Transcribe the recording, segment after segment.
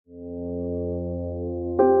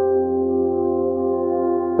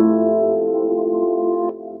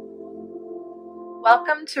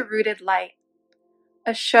Welcome to Rooted Light,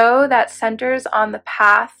 a show that centers on the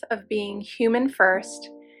path of being human first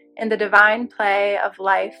in the divine play of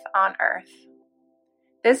life on Earth.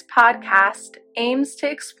 This podcast aims to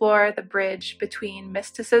explore the bridge between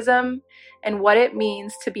mysticism and what it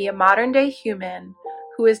means to be a modern-day human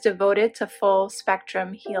who is devoted to full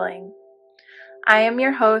spectrum healing. I am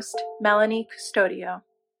your host, Melanie Custodio.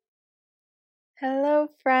 Hello,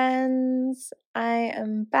 friends. I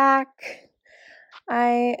am back.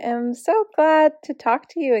 I am so glad to talk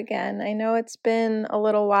to you again. I know it's been a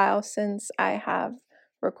little while since I have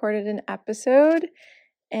recorded an episode,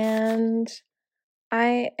 and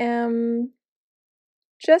I am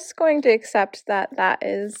just going to accept that that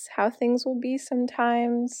is how things will be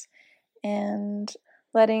sometimes, and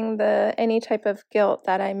letting any type of guilt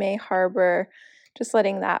that I may harbor, just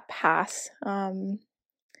letting that pass.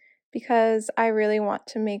 Because I really want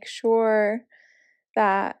to make sure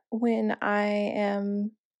that when I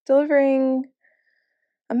am delivering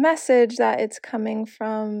a message, that it's coming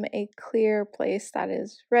from a clear place that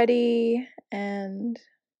is ready. And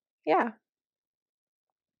yeah.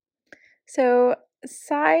 So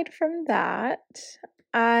aside from that,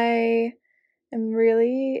 I am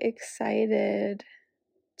really excited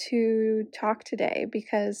to talk today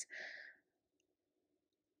because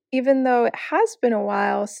even though it has been a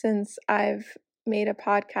while since I've made a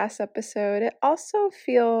podcast episode, it also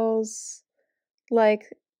feels like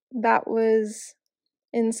that was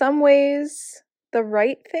in some ways the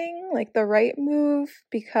right thing, like the right move,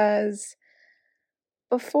 because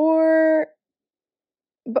for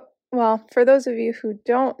those of you who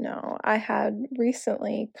don't know, I had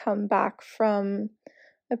recently come back from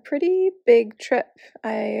a pretty big trip.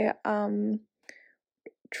 I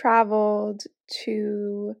traveled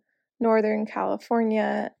to Northern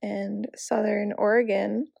California and Southern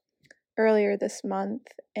Oregon earlier this month,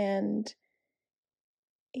 and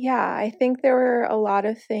yeah, I think there were a lot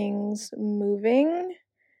of things moving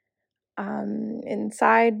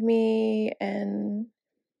inside me and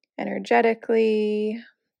energetically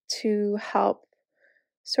to help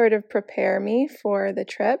sort of prepare me for the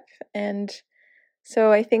trip. And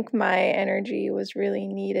so I think my energy was really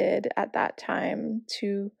needed at that time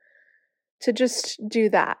to just do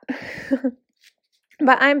that.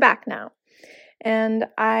 But I'm back now, and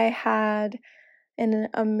I had an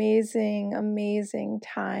amazing, amazing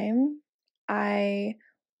time. I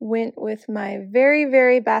went with my very,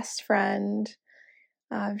 very best friend.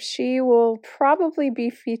 She will probably be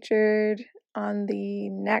featured on the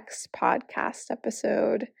next podcast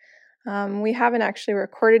episode. We haven't actually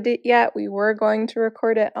recorded it yet. We were going to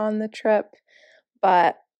record it on the trip,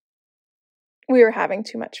 but we were having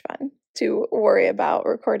too much fun to worry about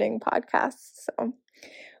recording podcasts. So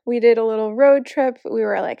we did a little road trip. We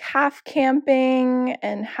were like half camping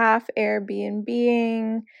and half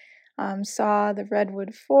Airbnb-ing. Saw the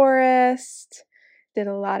redwood forest, did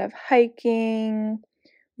a lot of hiking.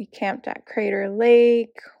 We camped at Crater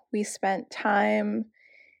Lake. We spent time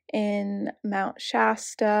in Mount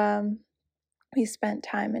Shasta. We spent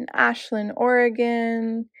time in Ashland,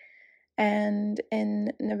 Oregon, and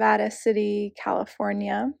in Nevada City,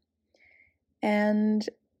 California. And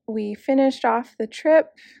we finished off the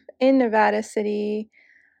trip in Nevada City,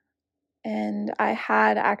 and I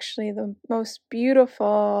had actually the most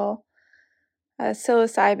beautiful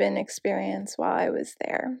psilocybin experience while I was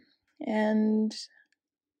there. And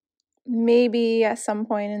maybe at some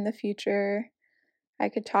point in the future, I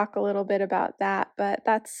could talk a little bit about that, but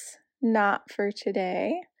that's not for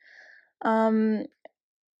today. Some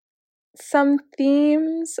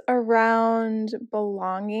themes around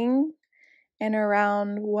belonging and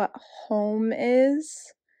around what home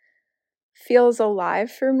is feels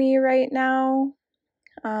alive for me right now.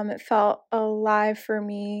 It felt alive for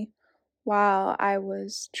me while I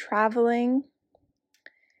was traveling,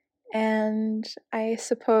 and I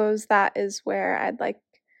suppose that is where I'd like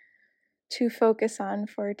to focus on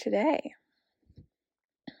for today.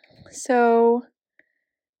 So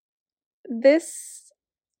this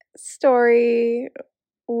story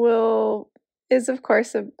is of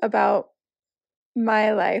course about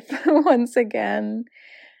my life once again.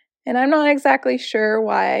 And I'm not exactly sure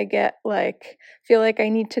why I feel like I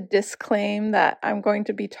need to disclaim that I'm going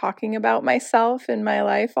to be talking about myself in my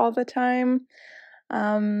life all the time.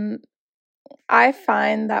 I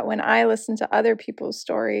find that when I listen to other people's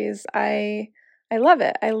stories, I love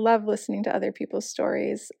it. I love listening to other people's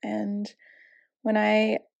stories. And when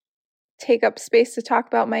I take up space to talk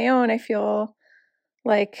about my own, I feel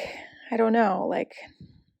like, I don't know, like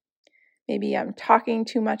maybe I'm talking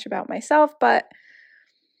too much about myself, but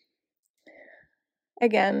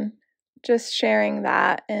again, just sharing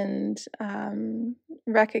that and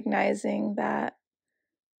recognizing that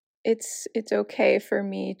it's okay for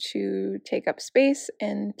me to take up space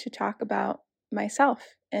and to talk about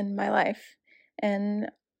myself and my life. And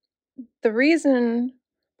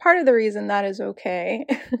part of the reason that is okay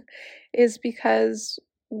is because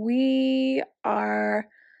we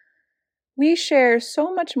share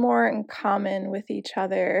so much more in common with each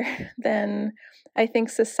other than I think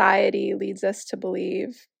society leads us to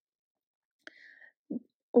believe.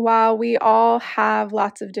 While we all have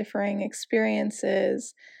lots of differing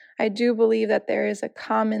experiences, I do believe that there is a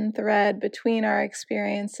common thread between our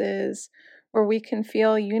experiences where we can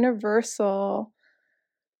feel universal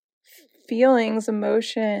feelings,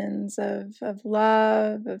 emotions of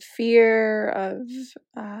love, of fear, of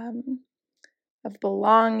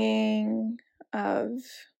belonging, of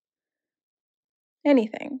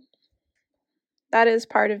anything. That is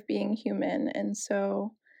part of being human. And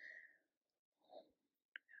so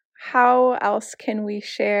how else can we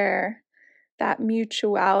share that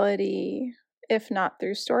mutuality if not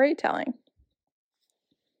through storytelling?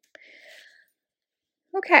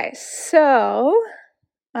 Okay, so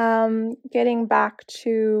getting back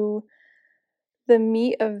to the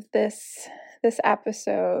meat of this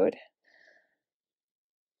episode,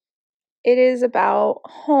 it is about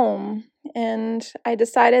home, and I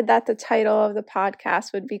decided that the title of the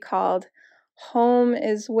podcast would be called "Home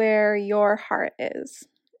is Where Your Heart Is,"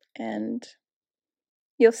 and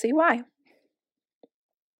you'll see why.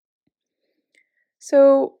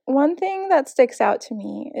 So one thing that sticks out to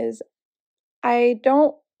me is I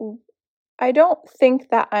don't think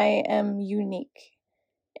that I am unique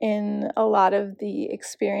in a lot of the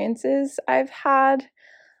experiences I've had,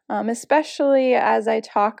 especially as I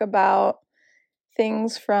talk about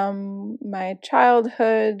things from my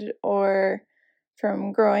childhood or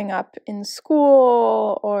from growing up in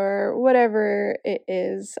school or whatever it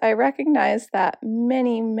is. I recognize that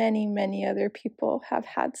many, many, many other people have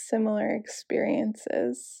had similar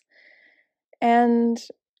experiences. And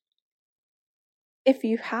if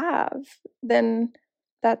you have, then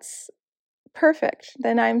that's perfect.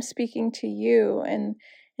 Then I'm speaking to you, and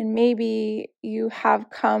maybe you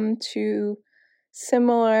have come to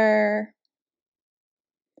similar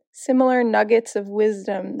nuggets of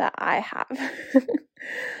wisdom that I have.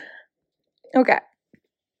 Okay.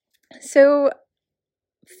 So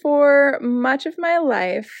for much of my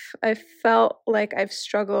life, I felt like I've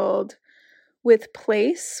struggled with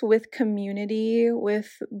place, with community,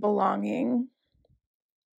 with belonging.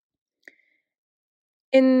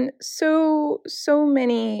 In so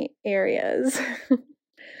many areas.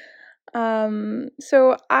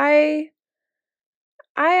 So I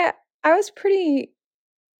was pretty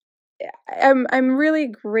I'm really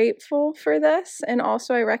grateful for this, and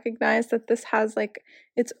also I recognize that this has like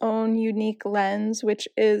its own unique lens, which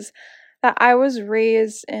is that I was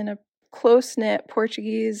raised in a close-knit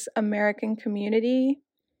Portuguese American community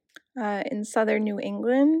in southern New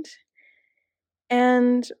England.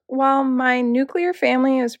 And while my nuclear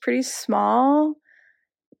family is pretty small,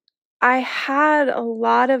 I had a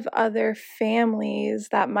lot of other families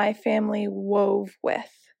that my family wove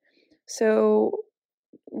with. So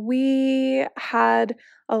we had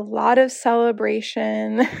a lot of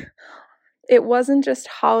celebration. It wasn't just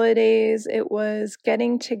holidays, it was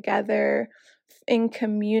getting together in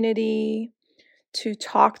community to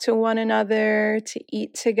talk to one another, to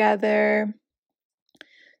eat together,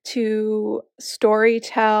 to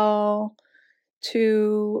storytell,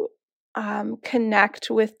 to connect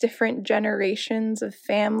with different generations of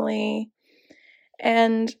family.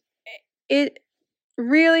 And it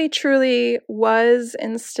really, truly was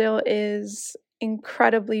and still is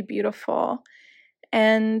incredibly beautiful.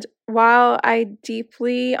 And while I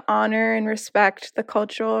deeply honor and respect the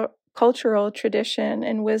cultural tradition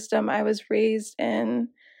and wisdom I was raised in,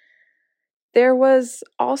 there was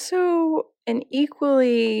also an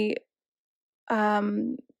equally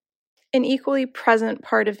present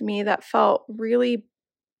part of me that felt really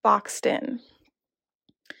boxed in.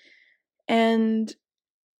 And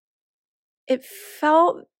it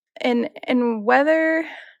felt, and whether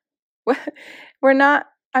I'm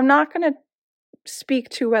not going to speak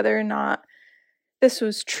to whether or not this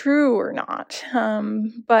was true or not,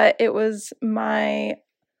 but it was my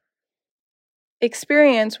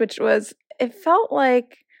experience, which was, it felt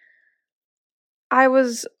like I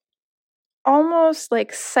was almost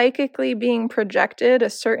like psychically being projected a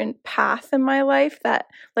certain path in my life, that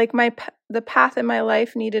like the path in my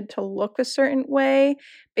life needed to look a certain way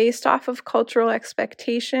based off of cultural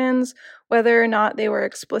expectations, whether or not they were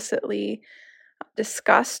explicitly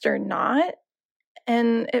discussed or not.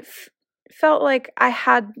 And it felt like I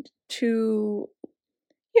had to,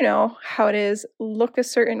 you know, how it is, look a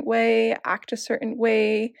certain way, act a certain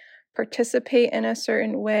way, participate in a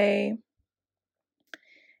certain way.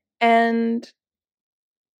 And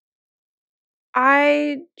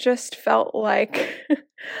I just felt like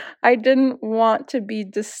I didn't want to be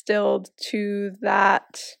distilled to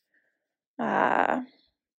that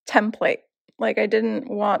template. Like, I didn't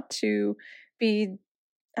want to be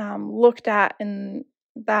looked at in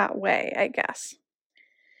that way, I guess.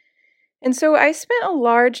 And so I spent a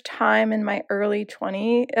large time in my early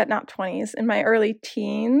 20s, not 20s, in my early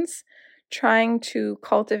teens, trying to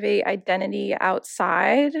cultivate identity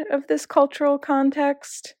outside of this cultural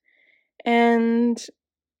context. And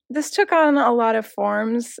this took on a lot of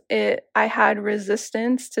forms. I had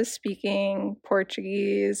resistance to speaking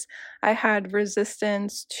Portuguese. I had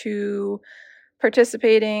resistance to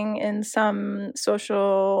participating in some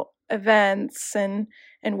social events and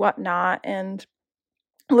whatnot. And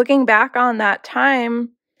looking back on that time,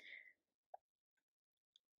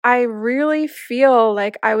 I really feel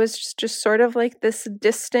like I was just sort of like this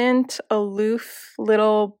distant, aloof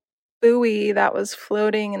little buoy that was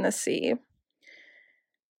floating in the sea.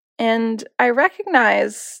 And I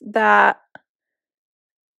recognize that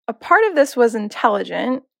a part of this was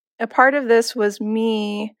intelligent. A part of this was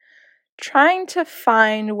me trying to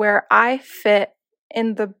find where I fit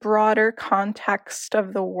in the broader context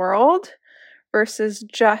of the world versus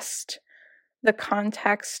just the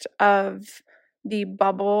context of the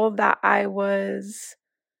bubble that I was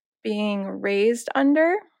being raised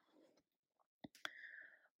under.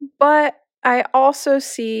 But I also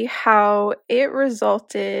see how it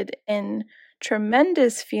resulted in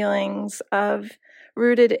tremendous feelings of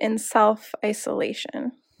rooted in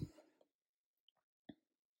self-isolation.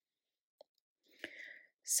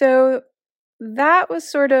 So that was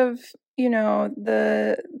sort of, you know,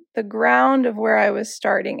 the ground of where I was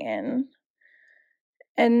starting in.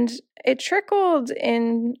 And it trickled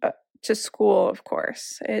in to school, of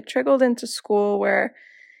course. It trickled into school where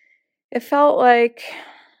it felt like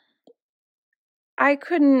I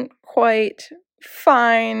couldn't quite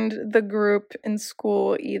find the group in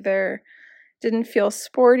school either. Didn't feel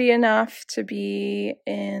sporty enough to be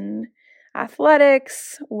in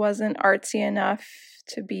athletics, wasn't artsy enough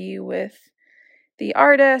to be with the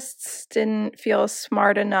artists, didn't feel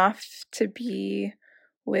smart enough to be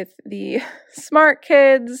with the smart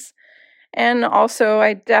kids. And also,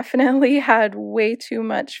 I definitely had way too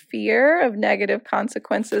much fear of negative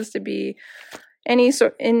consequences to be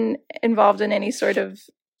involved in any sort of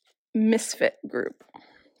misfit group.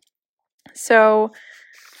 So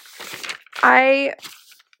I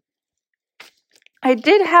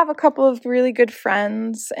did have a couple of really good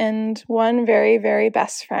friends and one very, very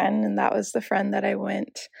best friend, and that was the friend that I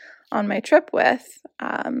went on my trip with.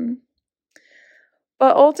 But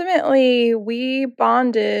ultimately, we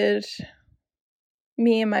bonded,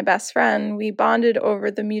 me and my best friend, we bonded over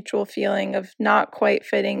the mutual feeling of not quite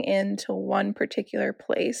fitting into one particular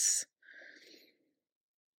place.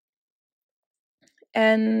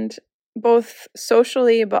 And both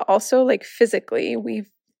socially, but also like physically, we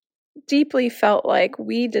deeply felt like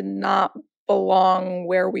we did not belong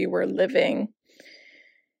where we were living.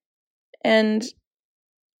 And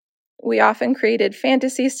we often created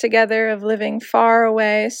fantasies together of living far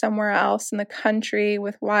away somewhere else in the country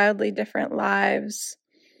with wildly different lives.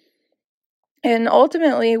 And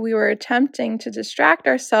ultimately, we were attempting to distract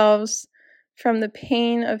ourselves from the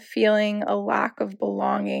pain of feeling a lack of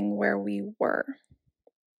belonging where we were.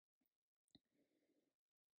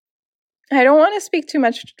 I don't want to speak too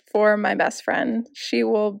much for my best friend. She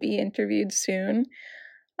will be interviewed soon.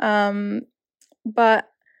 But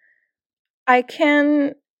I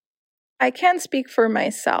can speak for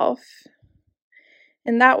myself.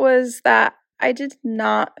 And that was that I did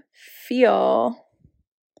not feel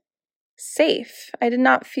safe. I did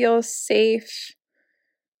not feel safe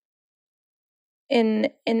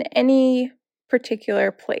in any particular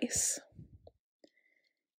place.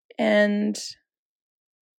 And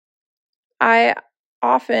I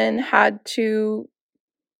often had to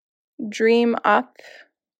dream up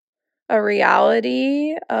a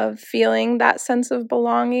reality of feeling that sense of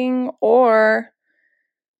belonging or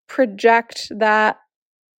project that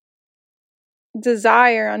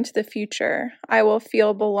desire onto the future. I will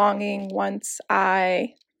feel belonging once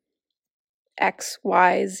I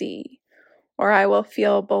XYZ, or I will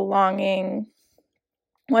feel belonging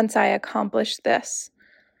once I accomplish this,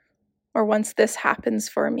 or once this happens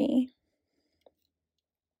for me.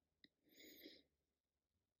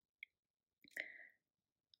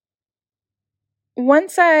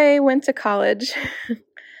 Once I went to college,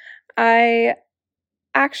 I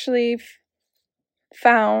actually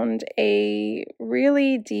found a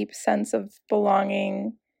really deep sense of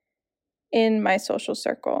belonging in my social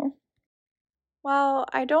circle. Well,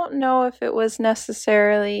 I don't know if it was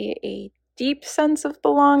necessarily a deep sense of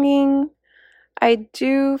belonging. I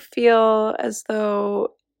do feel as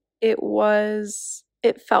though it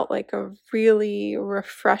felt like a really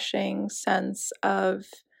refreshing sense of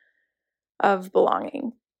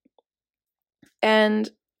belonging. And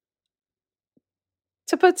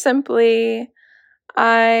to put simply,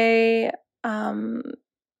 I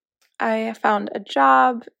I found a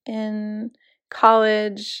job in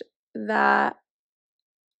college that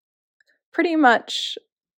pretty much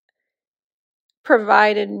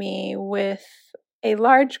provided me with a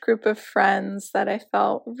large group of friends that I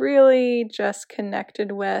felt really just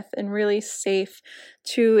connected with and really safe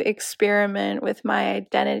to experiment with my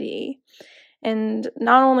identity. And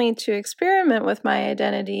not only to experiment with my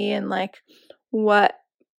identity and like what,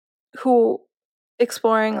 who,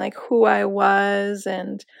 exploring like who I was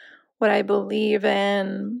and what I believe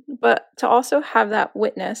in, but to also have that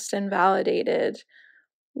witnessed and validated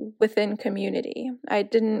within community. I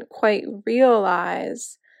didn't quite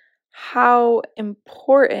realize how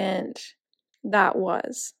important that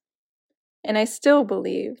was. And I still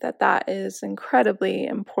believe that that is incredibly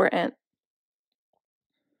important.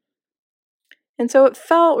 And so it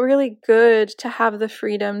felt really good to have the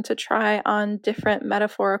freedom to try on different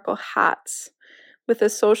metaphorical hats with a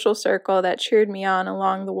social circle that cheered me on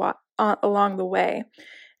along the way.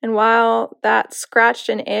 And while that scratched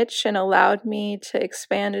an itch and allowed me to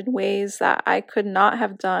expand in ways that I could not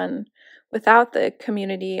have done without the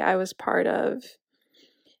community I was part of,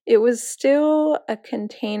 it was still a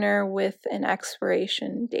container with an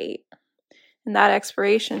expiration date. And that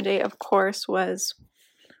expiration date, of course, was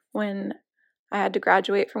when I had to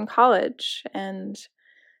graduate from college, and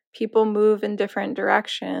people move in different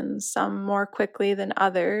directions, some more quickly than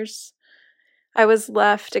others. I was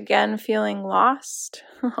left again feeling lost.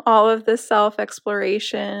 All of the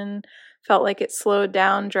self-exploration felt like it slowed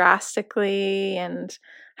down drastically and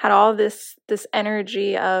had all this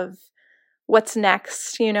energy of what's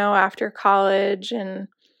next, after college, and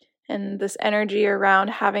this energy around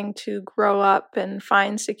having to grow up and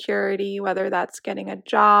find security, whether that's getting a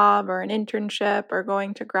job or an internship or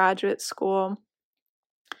going to graduate school.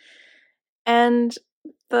 And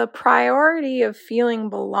the priority of feeling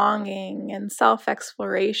belonging and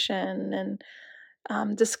self-exploration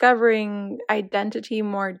and discovering identity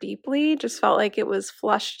more deeply just felt like it was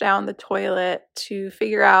flushed down the toilet to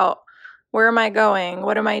figure out, where am I going?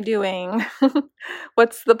 What am I doing?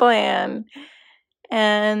 What's the plan?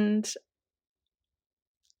 And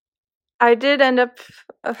I did end up,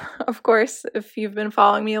 of course, if you've been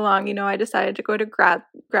following me along, I decided to go to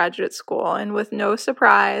graduate school. And with no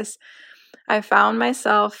surprise, I found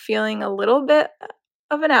myself feeling a little bit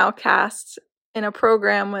of an outcast in a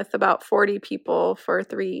program with about 40 people for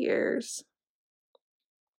 3 years.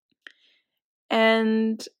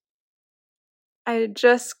 And I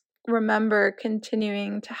just remember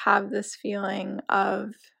continuing to have this feeling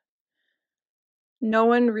of no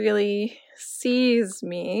one really sees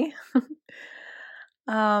me.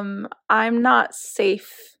 I'm not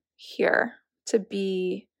safe here to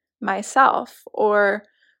be myself or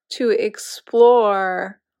to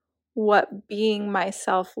explore what being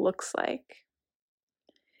myself looks like.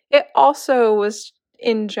 It also was,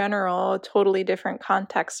 in general, a totally different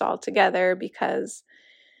context altogether, because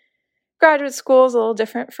graduate school is a little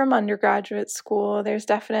different from undergraduate school. There's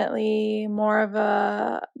definitely more of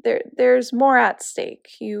there's more at stake.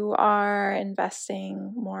 You are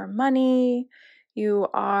investing more money. You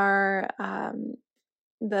are,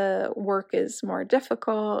 the work is more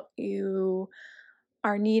difficult. You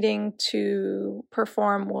are needing to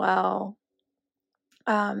perform well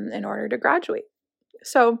in order to graduate.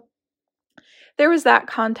 So there was that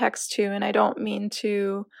context too, and I don't mean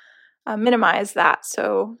to minimize that.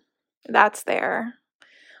 So that's there.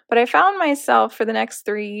 But I found myself for the next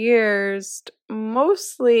 3 years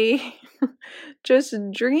mostly just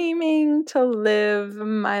dreaming to live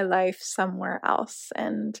my life somewhere else.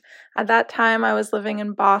 And at that time, I was living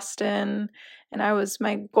in Boston, and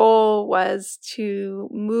my goal was to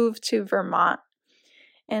move to Vermont.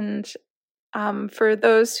 And for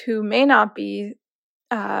those who may not be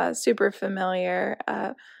super familiar,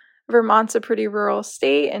 Vermont's a pretty rural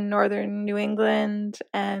state in northern New England,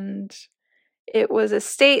 and it was a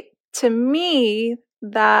state to me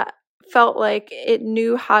that felt like it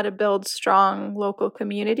knew how to build strong local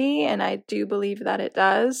community, and I do believe that it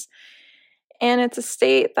does. And it's a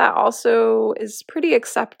state that also is pretty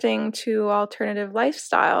accepting to alternative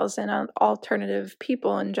lifestyles and alternative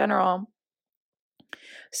people in general.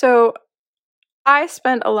 So I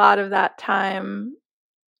spent a lot of that time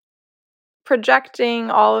projecting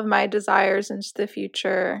all of my desires into the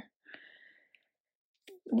future.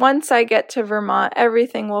 Once I get to Vermont,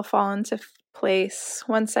 everything will fall into place.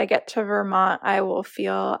 Once I get to Vermont, I will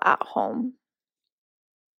feel at home.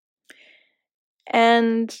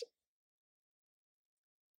 And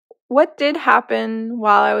what did happen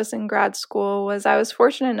while I was in grad school was I was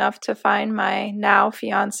fortunate enough to find my now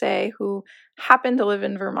fiance who happened to live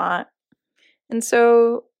in Vermont. And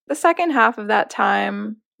so the second half of that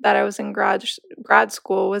time that I was in grad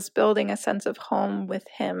school was building a sense of home with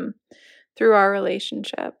him through our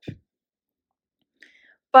relationship.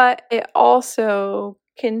 But it also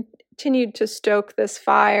continued to stoke this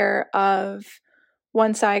fire of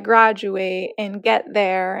once I graduate and get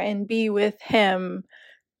there and be with him,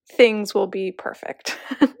 things will be perfect.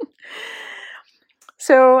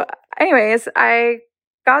 So anyways, I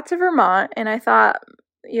got to Vermont and I thought,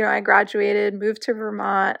 I graduated, moved to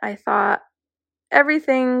Vermont. I thought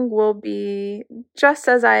everything will be just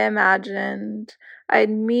as I imagined. I'd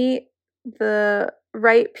meet the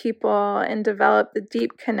right people and develop the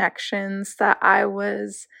deep connections that I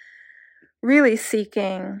was really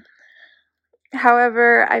seeking.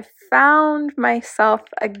 However, I found myself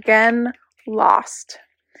again lost,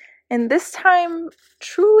 and this time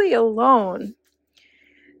truly alone.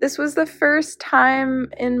 This was the first time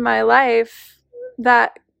in my life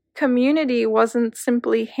that community wasn't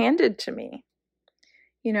simply handed to me.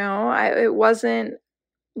 It wasn't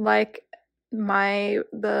like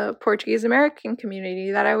the Portuguese American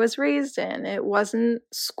community that I was raised in. It wasn't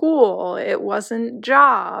school. It wasn't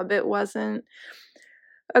job. It wasn't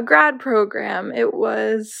a grad program. It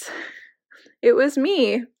was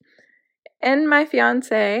me and my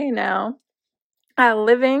fiance now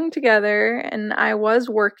living together, and I was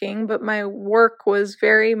working, but my work was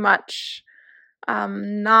very much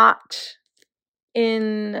not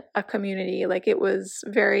in a community. Like it was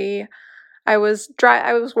very, I was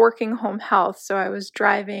working home health, so I was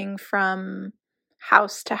driving from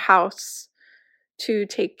house to house to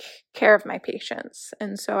take care of my patients.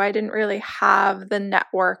 And so I didn't really have the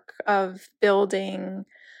network of building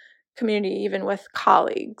community even with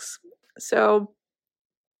colleagues.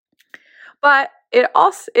 But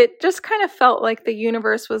it just kind of felt like the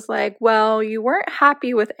universe was like, well, you weren't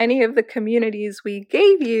happy with any of the communities we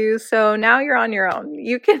gave you, so now you're on your own.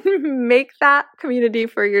 You can make that community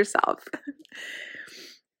for yourself.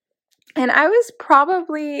 And I was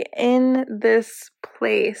probably in this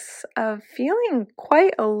place of feeling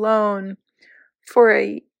quite alone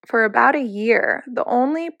for about a year. The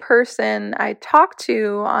only person I talked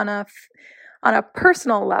to on a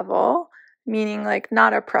personal level, meaning like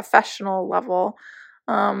not a professional level,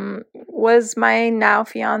 was my now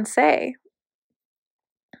fiance.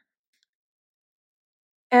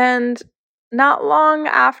 And not long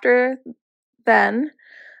after then,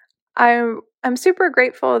 I'm super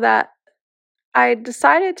grateful that I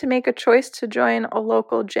decided to make a choice to join a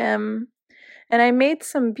local gym, and I made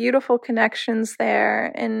some beautiful connections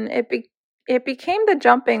there, and it became the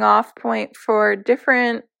jumping off point for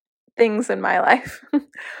different things in my life.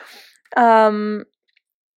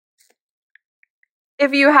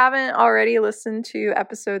 If you haven't already listened to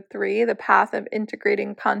episode 3, The Path of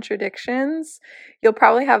Integrating Contradictions, you'll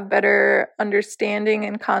probably have better understanding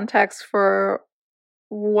and context for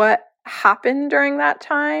what happened during that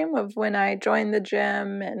time of when I joined the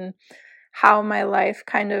gym and how my life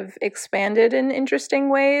kind of expanded in interesting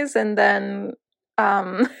ways, and then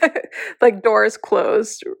like doors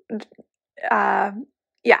closed.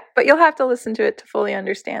 Yeah, but you'll have to listen to it to fully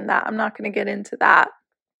understand that. I'm not going to get into that.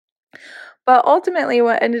 But ultimately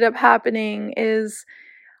what ended up happening is,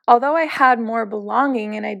 although I had more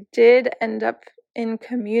belonging and I did end up in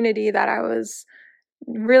community that I was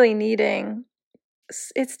really needing,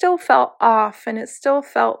 it still felt off, and it still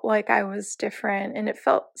felt like I was different, and it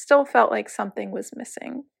still felt like something was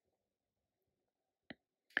missing.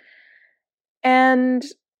 And,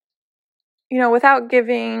 without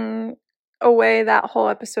giving away that whole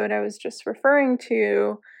episode I was just referring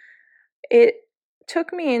to, it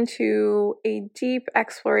took me into a deep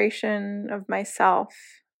exploration of myself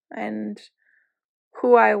and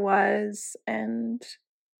who I was and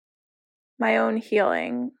my own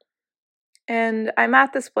healing. And I'm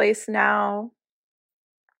at this place now,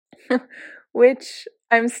 which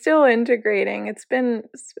I'm still integrating. It's been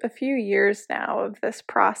a few years now of this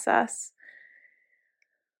process,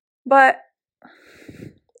 but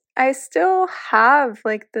I still have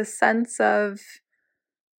like the sense of,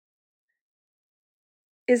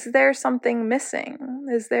 is there something missing?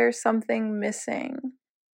 Is there something missing?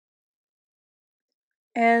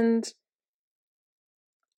 And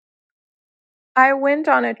I went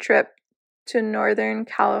on a trip to Northern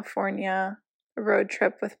California, a road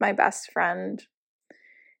trip with my best friend.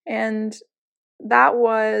 And that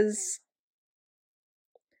was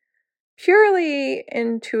purely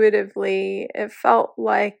intuitively, it felt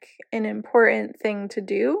like an important thing to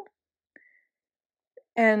do.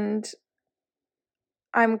 And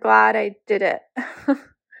I'm glad I did it.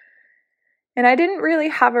 And I didn't really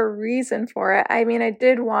have a reason for it. I mean, I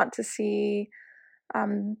did want to see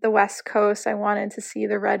the West Coast. I wanted to see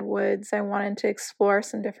the redwoods. I wanted to explore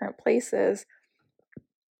some different places.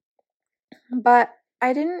 But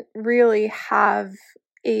I didn't really have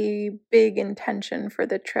a big intention for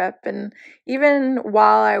the trip. And even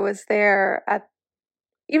while I was there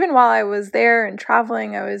and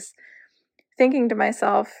traveling, I was thinking to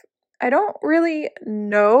myself, I don't really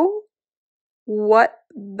know what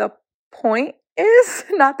the point is.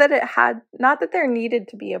 Not that there needed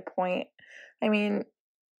to be a point. I mean,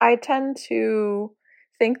 I tend to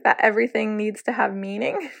think that everything needs to have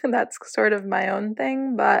meaning. That's sort of my own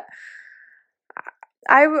thing, but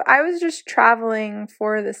I was just traveling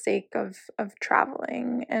for the sake of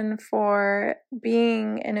traveling and for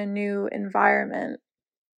being in a new environment.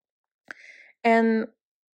 And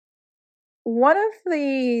one of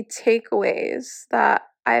the takeaways that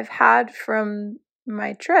I've had from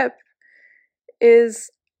my trip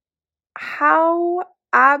is how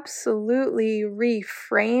absolutely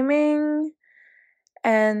reframing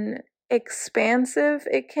and expansive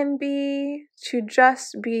it can be to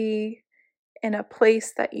just be in a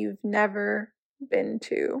place that you've never been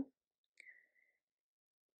to.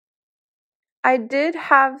 I did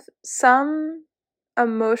have some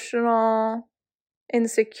emotional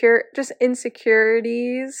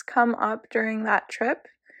insecurities come up during that trip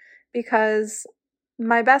because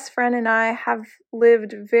my best friend and I have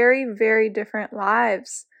lived very, very different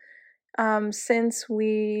lives since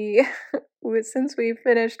we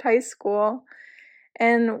finished high school.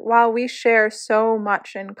 And while we share so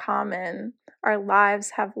much in common, our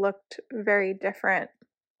lives have looked very different.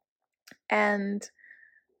 And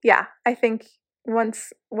yeah, I think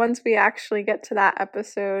once we actually get to that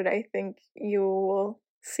episode, I think you will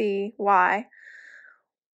see why.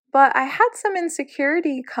 But I had some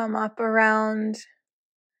insecurity come up around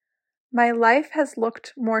my life has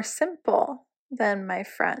looked more simple than my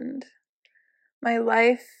friend. My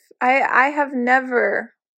life, I have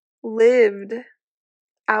never lived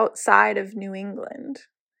outside of New England.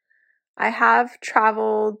 I have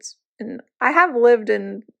traveled and I have lived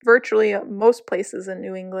in virtually most places in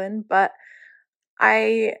New England, but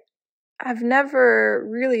I have never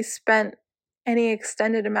really spent any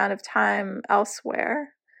extended amount of time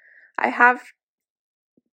elsewhere. I've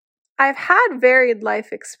had varied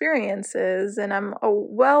life experiences and I'm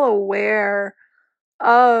well aware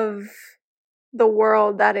of the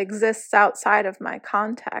world that exists outside of my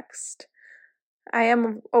context. I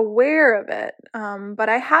am aware of it, but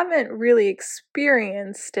I haven't really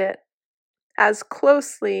experienced it as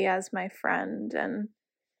closely as my friend. And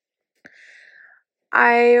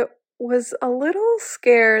I was a little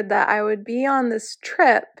scared that I would be on this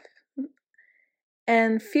trip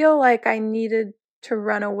and feel like I needed to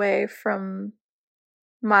run away from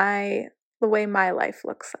the way my life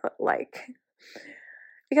looks like.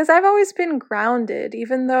 Because I've always been grounded,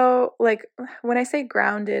 even though, like, when I say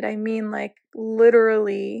grounded, I mean, like,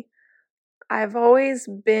 literally, I've always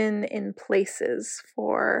been in places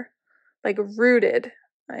like, rooted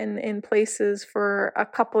in places for a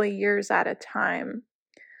couple of years at a time.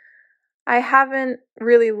 I haven't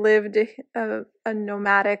really lived a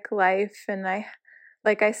nomadic life, and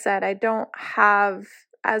like I said, I don't have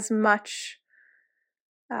as much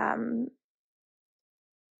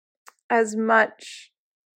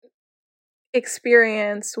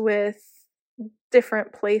experience with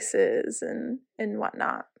different places and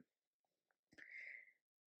whatnot.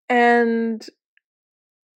 And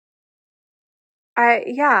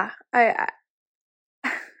I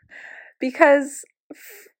because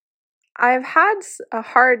I've had a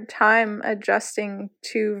hard time adjusting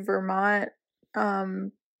to Vermont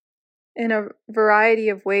in a variety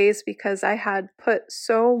of ways because I had put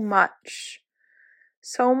so much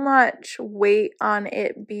weight on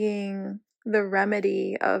it being the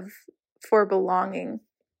remedy for belonging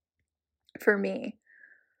for me.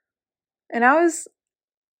 And I was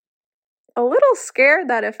a little scared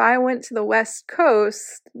that if I went to the West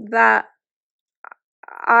Coast, that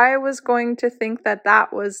I was going to think that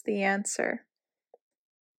that was the answer.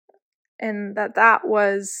 And that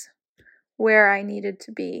was where I needed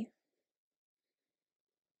to be.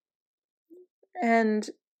 And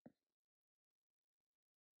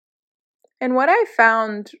what I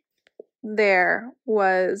found there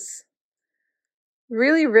was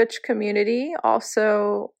really rich community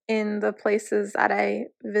also in the places that I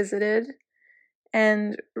visited,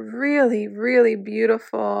 and really, really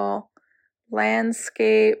beautiful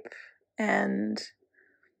landscape and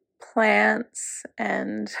plants,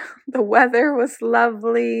 and the weather was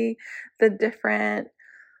lovely, the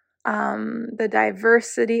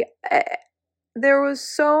diversity. There was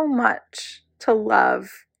so much to love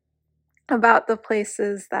about the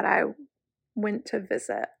places that I went to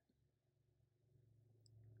visit.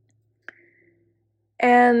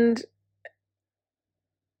 And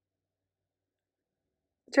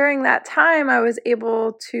during that time, I was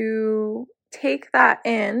able to take that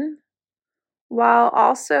in while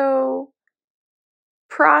also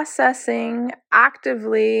processing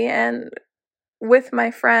actively and with my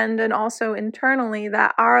friend and also internally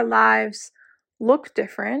that our lives look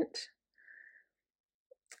different.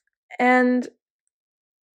 And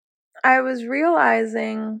I was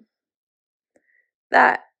realizing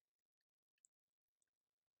that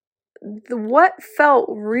what felt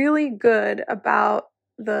really good about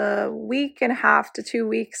the week and a half to 2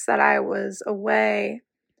 weeks that I was away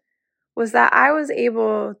was that I was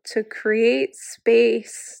able to create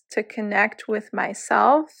space to connect with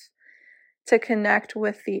myself, to connect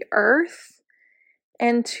with the earth,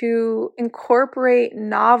 and to incorporate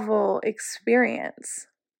novel experience.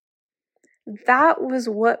 That was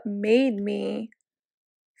what made me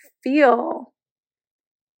feel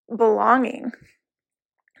belonging,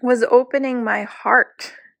 was opening my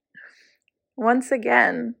heart once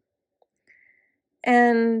again.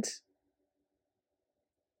 And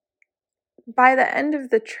by the end of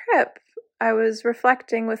the trip, I was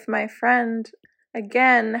reflecting with my friend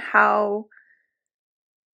again how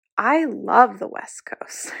I love the West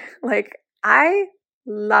Coast. Like, I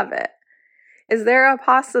love it. Is there a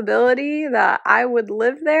possibility that I would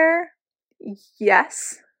live there?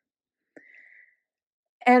 Yes.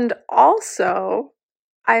 And also,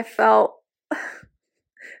 I felt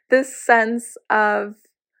this sense of,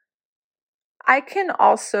 I can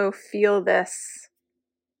also feel this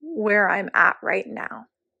where I'm at right now.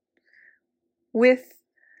 With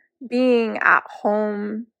being at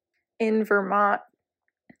home in Vermont,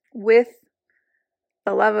 with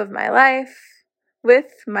the love of my life,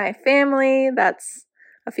 with my family that's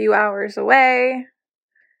a few hours away.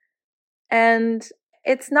 And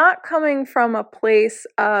it's not coming from a place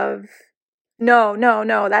of, no,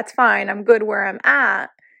 that's fine, I'm good where I'm at.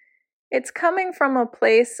 It's coming from a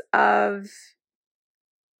place of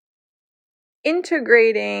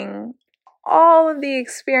integrating all of the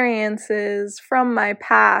experiences from my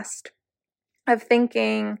past of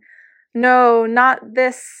thinking, no, not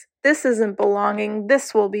this. This isn't belonging.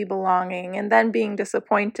 This will be belonging, and then being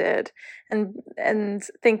disappointed, and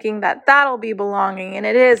thinking that that'll be belonging, and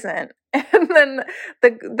it isn't. And then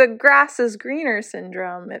the grass is greener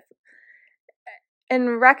syndrome.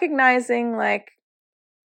 And recognizing, like,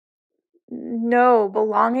 no,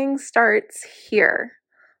 belonging starts here.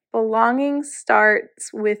 Belonging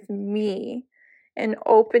starts with me and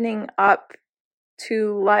opening up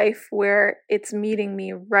to life where it's meeting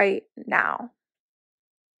me right now.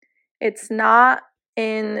 It's not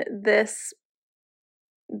in this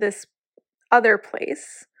other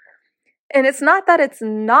place. And it's not that it's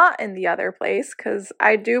not in the other place, because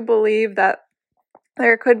I do believe that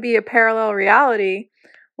there could be a parallel reality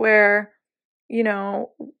where,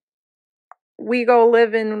 we go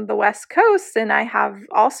live in the West Coast and I have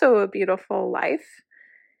also a beautiful life.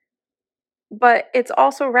 But it's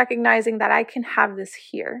also recognizing that I can have this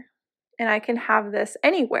here, and I can have this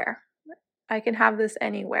anywhere. I can have this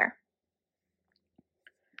anywhere.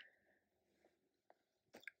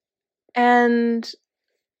 And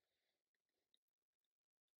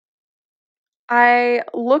I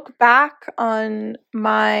look back on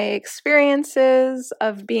my experiences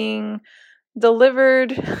of being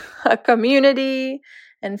delivered a community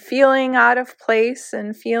and feeling out of place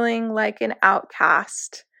and feeling like an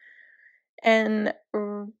outcast, and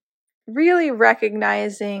really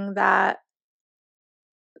recognizing that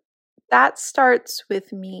starts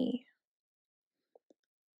with me.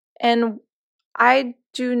 And I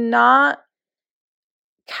do not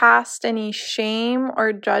cast any shame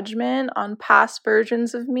or judgment on past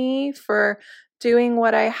versions of me for doing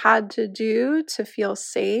what I had to do to feel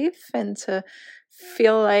safe and to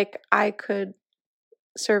feel like I could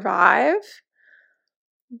survive.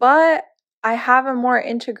 But I have a more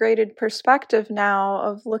integrated perspective now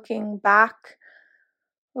of looking back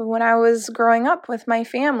when I was growing up with my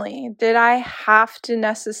family. Did I have to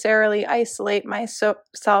necessarily isolate myself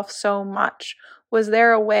so much? Was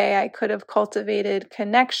there a way I could have cultivated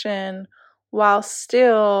connection while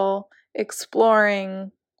still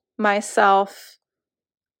exploring myself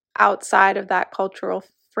outside of that cultural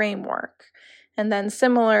framework? And then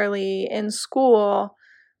similarly in school,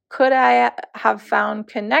 could I have found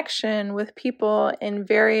connection with people in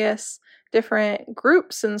various different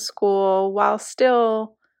groups in school while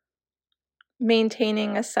still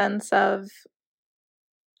maintaining a sense of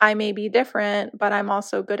I may be different, but I'm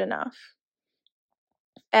also good enough?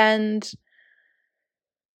 And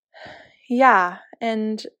yeah,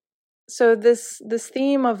 and so this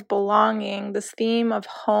theme of belonging, this theme of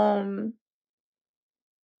home,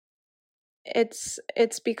 it's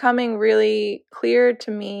becoming really clear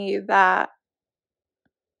to me that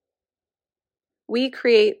we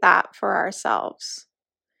create that for ourselves.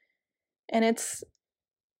 And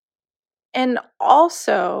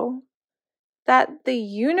also that the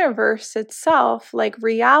universe itself, like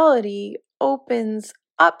reality, opens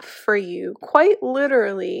up for you quite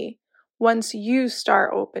literally once you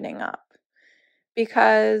start opening up.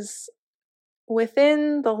 Because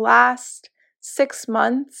within the last 6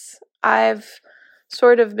 months, I've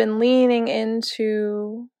sort of been leaning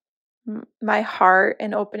into my heart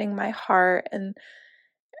and opening my heart, and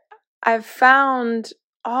I've found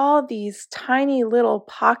all these tiny little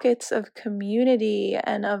pockets of community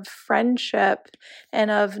and of friendship and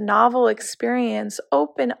of novel experience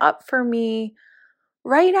open up for me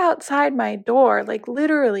right outside my door, like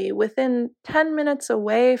literally within 10 minutes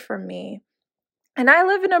away from me. And I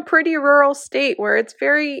live in a pretty rural state where it's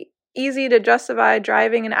very easy to justify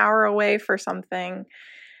driving an hour away for something.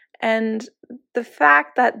 And the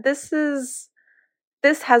fact that this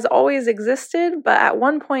has always existed, but at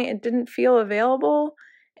one point it didn't feel available,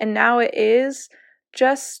 and now it is,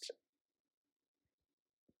 just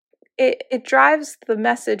it drives the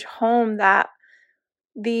message home that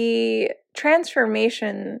the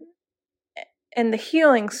transformation and the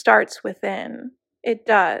healing starts within. It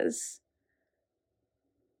does.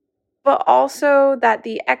 But also that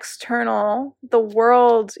the external, the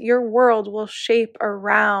world, your world will shape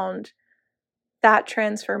around that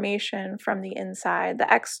transformation from the inside.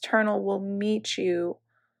 The external will meet you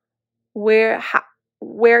where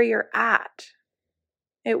you're at.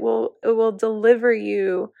 It will deliver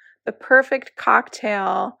you the perfect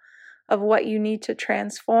cocktail of what you need to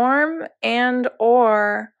transform and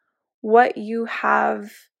or what you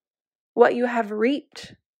have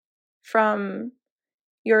reaped from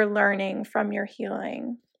your learning, from your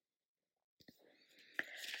healing.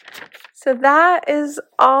 So that is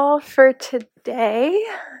all for today.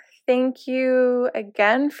 Thank you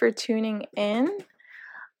again for tuning in.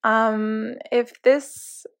 If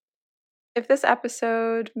this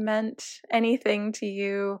episode meant anything to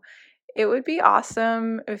you, it would be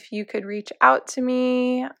awesome if you could reach out to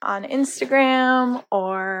me on Instagram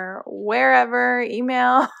or wherever,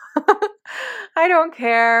 email. I don't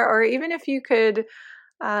care. Or even if you could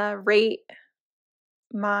rate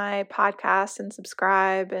my podcast and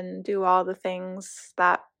subscribe and do all the things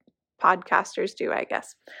that podcasters do, I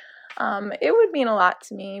guess. It would mean a lot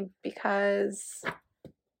to me because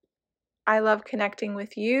I love connecting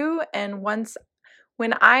with you, and when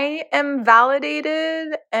I am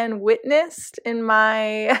validated and witnessed in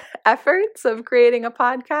my efforts of creating a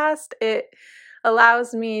podcast, it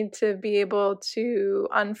allows me to be able to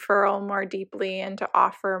unfurl more deeply and to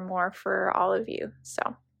offer more for all of you.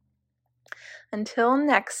 So until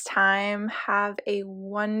next time, have a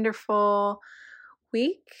wonderful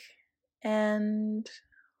week and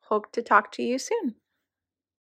hope to talk to you soon.